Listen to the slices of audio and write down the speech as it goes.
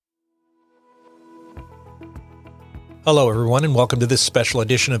Hello, everyone, and welcome to this special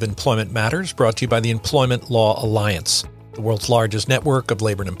edition of Employment Matters, brought to you by the Employment Law Alliance, the world's largest network of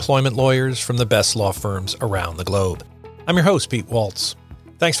labor and employment lawyers from the best law firms around the globe. I'm your host, Pete Waltz.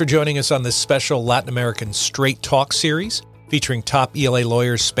 Thanks for joining us on this special Latin American Straight Talk series, featuring top ELA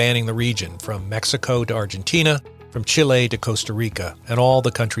lawyers spanning the region, from Mexico to Argentina, from Chile to Costa Rica, and all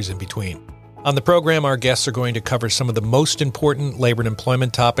the countries in between. On the program, our guests are going to cover some of the most important labor and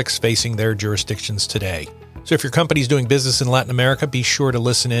employment topics facing their jurisdictions today. So if your company is doing business in Latin America, be sure to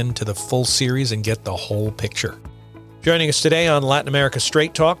listen in to the full series and get the whole picture. Joining us today on Latin America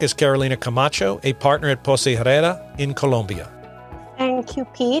Straight Talk is Carolina Camacho, a partner at Posse Herrera in Colombia. Thank you,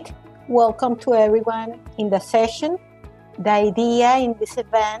 Pete. Welcome to everyone in the session. The idea in this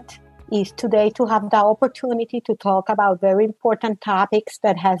event is today to have the opportunity to talk about very important topics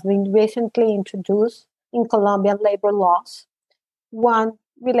that has been recently introduced in Colombian labor laws. One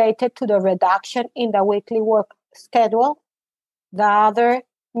related to the reduction in the weekly work schedule. The other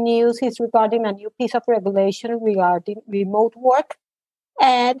news is regarding a new piece of regulation regarding remote work,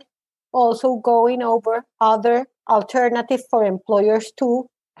 and also going over other alternatives for employers to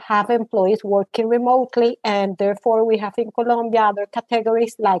have employees working remotely. And therefore, we have in Colombia other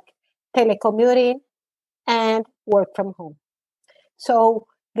categories like telecommuting and work from home. So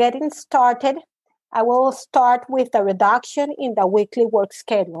getting started, I will start with the reduction in the weekly work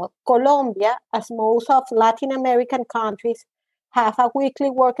schedule. Colombia, as most of Latin American countries, have a weekly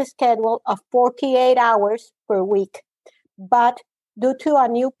work schedule of 48 hours per week. But due to a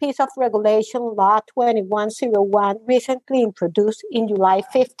new piece of regulation, Law 2101, recently introduced in July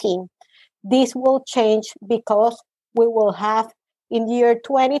 15, this will change because we will have in the year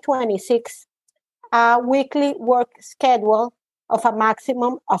 2026 a weekly work schedule of a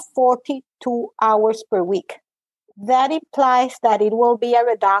maximum of 42 hours per week. That implies that it will be a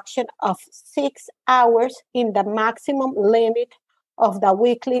reduction of 6 hours in the maximum limit of the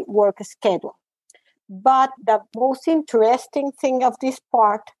weekly work schedule. But the most interesting thing of this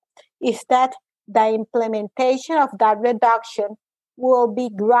part is that the implementation of that reduction will be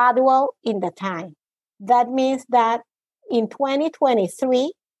gradual in the time. That means that in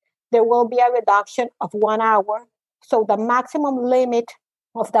 2023, there will be a reduction of 1 hour. So the maximum limit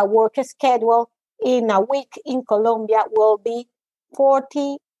of the work schedule in a week in Colombia will be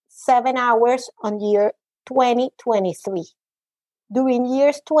 47 hours on year 2023. During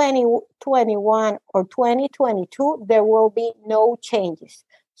years 2021 or 2022, there will be no changes.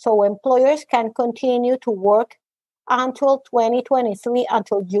 So employers can continue to work until 2023,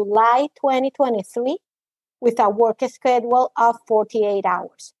 until July 2023, with a work schedule of 48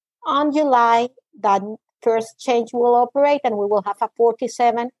 hours. On July, that first change will operate and we will have a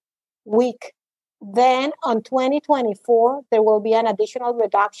 47 week. Then on 2024, there will be an additional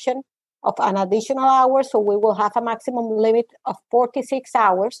reduction of an additional hour. So we will have a maximum limit of 46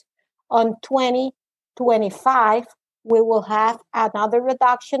 hours. On 2025, we will have another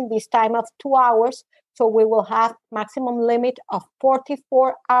reduction, this time of 2 hours. So we will have maximum limit of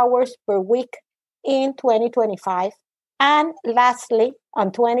 44 hours per week in 2025. And lastly,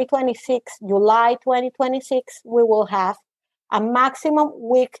 on 2026, July 2026, we will have a maximum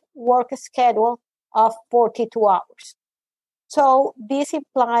week work schedule of 42 hours. So this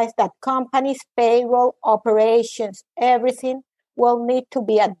implies that companies' payroll, operations, everything will need to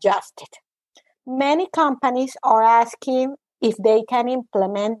be adjusted. Many companies are asking if they can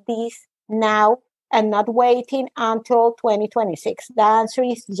implement this now and not waiting until 2026. The answer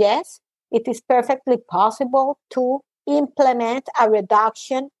is yes. It is perfectly possible to implement a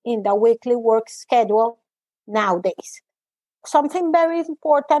reduction in the weekly work schedule nowadays. Something very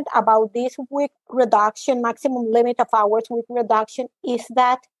important about this week reduction, maximum limit of hours week reduction, is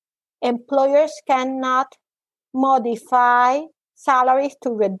that employers cannot modify salaries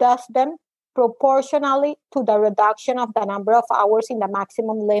to reduce them proportionally to the reduction of the number of hours in the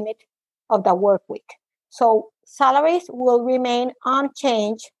maximum limit of the work week. So salaries will remain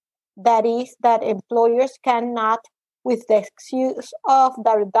unchanged. That is, that employers cannot, with the excuse of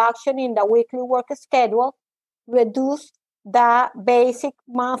the reduction in the weekly work schedule, reduce the basic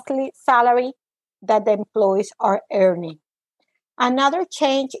monthly salary that the employees are earning. Another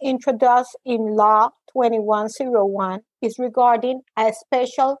change introduced in Law 2101 is regarding a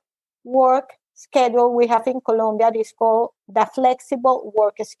special work schedule we have in Colombia. It is called the flexible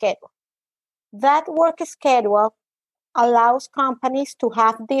work schedule. That work schedule allows companies to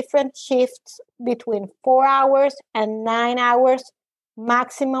have different shifts between 4 hours and 9 hours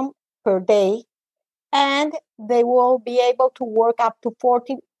maximum per day, and they will be able to work up to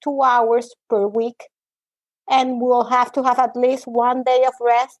 42 hours per week, and will have to have at least 1 day of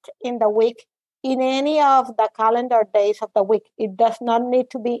rest in the week in any of the calendar days of the week. It does not need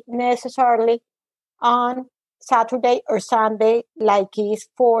to be necessarily on Saturday or Sunday like is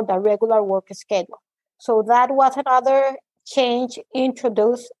for the regular work schedule. So that was another change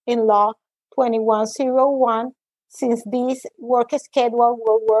introduced in Law 2101, since this work schedule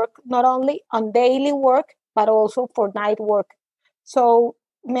will work not only on daily work, but also for night work. So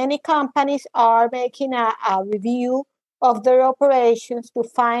many companies are making a review of their operations to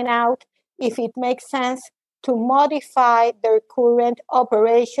find out if it makes sense to modify their current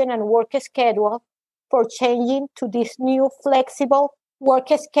operation and work schedule for changing to this new flexible work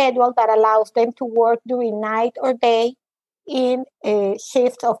schedule that allows them to work during night or day in a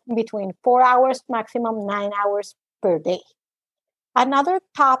shift of between 4 hours, maximum 9 hours per day. Another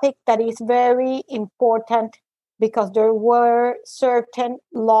topic that is very important, because there were certain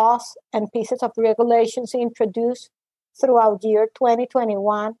laws and pieces of regulations introduced throughout year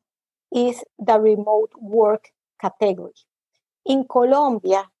 2021, is the remote work category. In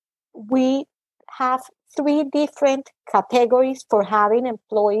Colombia, we have 3 different categories for having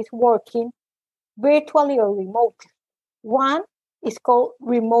employees working virtually or remotely. One is called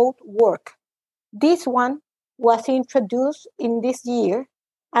remote work. This one was introduced in this year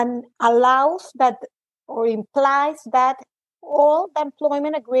and allows that, or implies that, all the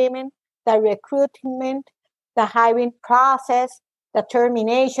employment agreement, the recruitment, the hiring process, the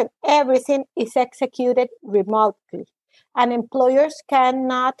termination, everything is executed remotely. And employers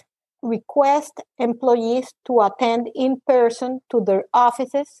cannot request employees to attend in person to their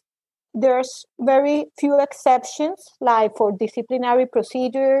offices. There's very few exceptions, like for disciplinary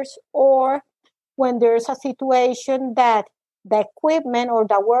procedures or when there's a situation that the equipment or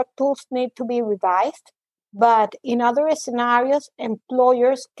the work tools need to be revised. But in other scenarios,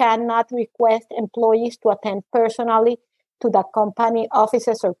 employers cannot request employees to attend personally to the company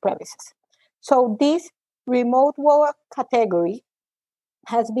offices or premises. So this remote work category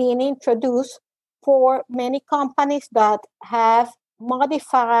has been introduced for many companies that have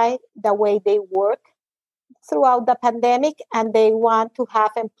modified the way they work throughout the pandemic, and they want to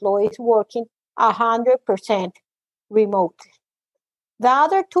have employees working 100% remotely. The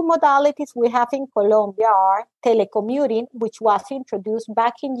other 2 modalities we have in Colombia are telecommuting, which was introduced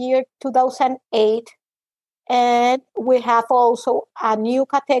back in year 2008, and we have also a new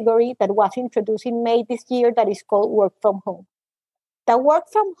category that was introduced in May this year that is called work from home. The work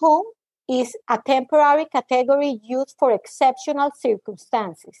from home is a temporary category used for exceptional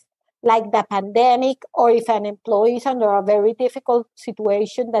circumstances, like the pandemic, or if an employee is under a very difficult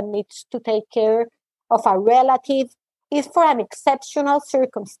situation that needs to take care of a relative. Is for an exceptional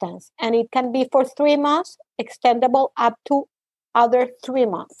circumstance, and it can be for 3 months, extendable up to other 3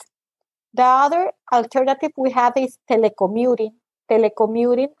 months. The other alternative we have is telecommuting.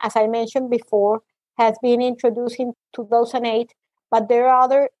 Telecommuting, as I mentioned before, has been introduced in 2008, but there are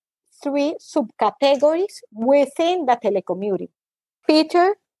other 3 subcategories within the telecommuting.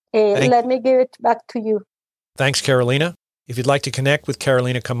 Peter, let me give it back to you. Thanks, Carolina. If you'd like to connect with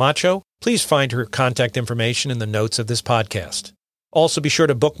Carolina Camacho, please find her contact information in the notes of this podcast. Also, be sure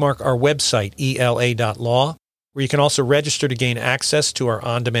to bookmark our website, ela.law, where you can also register to gain access to our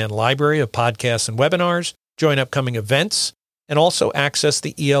on-demand library of podcasts and webinars, join upcoming events, and also access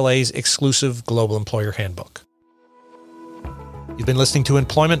the ELA's exclusive Global Employer Handbook. You've been listening to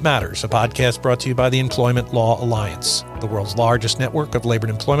Employment Matters, a podcast brought to you by the Employment Law Alliance, the world's largest network of labor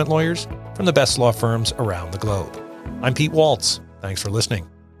and employment lawyers from the best law firms around the globe. I'm Pete Waltz. Thanks for listening.